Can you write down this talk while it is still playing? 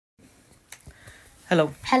Hello.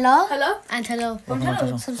 Hello. Hello. And hello. In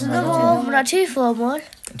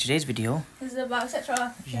today's video, This is about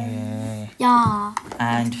etc. Yeah.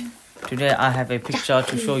 and today I have a picture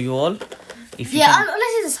to show you all. If you Yeah, can,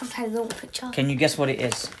 unless it's a sometimes normal picture. can you guess what it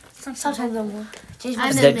is? Sometimes normal.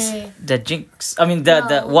 The jinx. I mean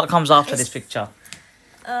the what comes after this picture.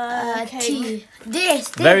 Cake. Tea. This.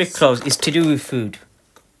 Very close. It's to do with food.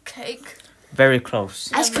 Cake. Very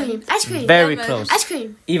close. Ice cream. Ice cream. Very Lemon. close. Ice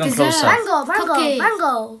cream. Even Dessert. closer. Mango.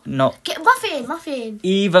 Mango. No. Get muffin.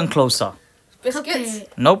 Even closer. Biscuits.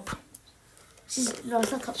 Nope. No,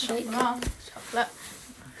 it's not cupcake. Chocolate.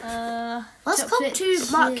 What's cup to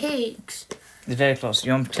mark cakes? It's very close.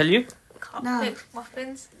 You want me to tell you? Cupcakes.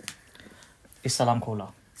 Muffins. It's SALAAM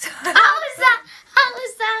cola. How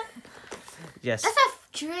is that? Yes. That's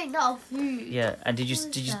a drink, not a food. Yeah. And did you?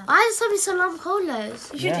 Why is there so many SALAAM colas?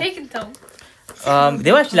 You should take it though.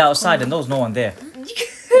 They were actually outside and there was no one there.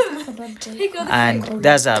 Take all the And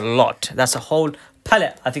there's a lot. That's a whole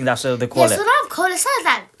pallet. I think that's what they call Yeah, it. SALAAM cola says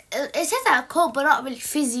that cold, but not really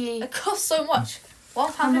fizzy. It costs so much.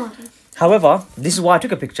 £1.50. However, this is why I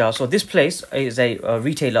took a picture. So this place is a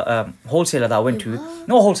retailer, wholesaler that I went to.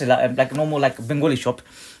 No wholesaler, like normal like Bengali shop,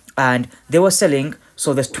 and they were selling.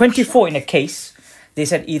 So there's 24 in a case. They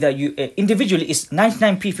said either you individually it's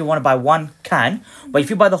 99p if you want to buy one can, but if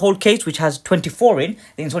you buy the whole case, which has 24 in,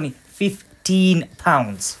 then it's only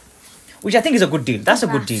 £15, which I think is a good deal. That's a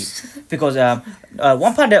good deal because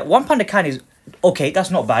 £1 a can is okay.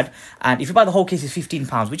 That's not bad, and if you buy the whole case, it's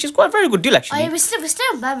 £15, which is quite a very good deal actually. Oh, yeah, we're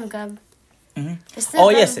still in Birmingham. Oh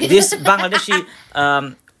yes, this Bangladeshi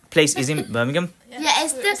place is in Birmingham. Yeah,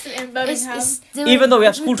 it's still in Birmingham. It's still Even though we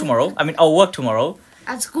have school tomorrow, I mean our work tomorrow,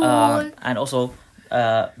 at school. and also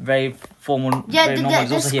very formal, Yeah, very normal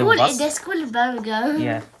is also here with us. the school in Birmingham.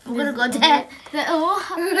 Yeah, We're gonna go there.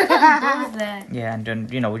 yeah, and then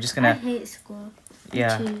we're just I gonna hate school.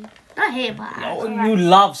 yeah. Too. Not hate, but Oh, you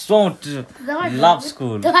love love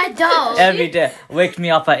school. No, I don't. Every day, wake me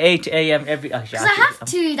up at 8 a.m. every. Actually, Because I have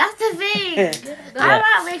to. That's the thing. I'm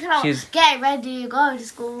not waking up, get ready, go to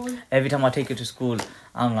school. Every time I take her to school,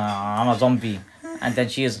 I'm a zombie, and then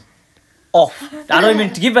she is off. I don't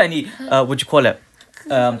even give her any what you call it,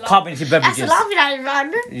 carbonated That's beverages. the last thing I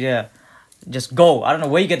run. Yeah, just go. I don't know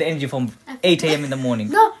where you get the energy from. 8 a.m. in the morning.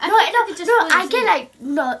 No. I get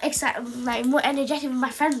like more energetic when my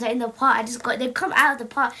friends are in the park. They come out of the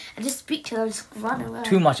park and just speak to them, just run around.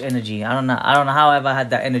 Too much energy. I don't know how I ever had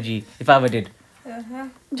that energy. If I ever did.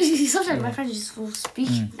 Sometimes my friends just will speak.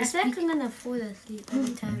 I feel like I'm gonna fall asleep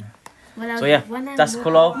every time. So yeah, that's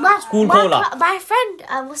cola. School cola. My friend,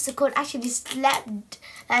 what's it called? Actually slept.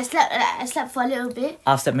 I slept for a little bit.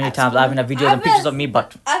 I've slept many times. I haven't had videos and pictures of me,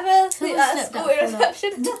 but I fell asleep at school in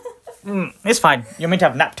reception. it's fine. You're meant to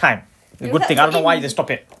have nap time. A good thing. I don't know why they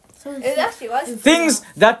stop it. It actually was. Things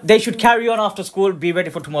that they should carry on after school. Be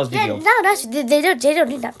ready for tomorrow's video. They don't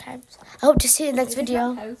need nap times. I hope to see you in the next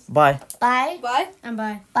video. Bye. Bye. Bye. And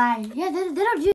bye. Bye. Yeah, they don't use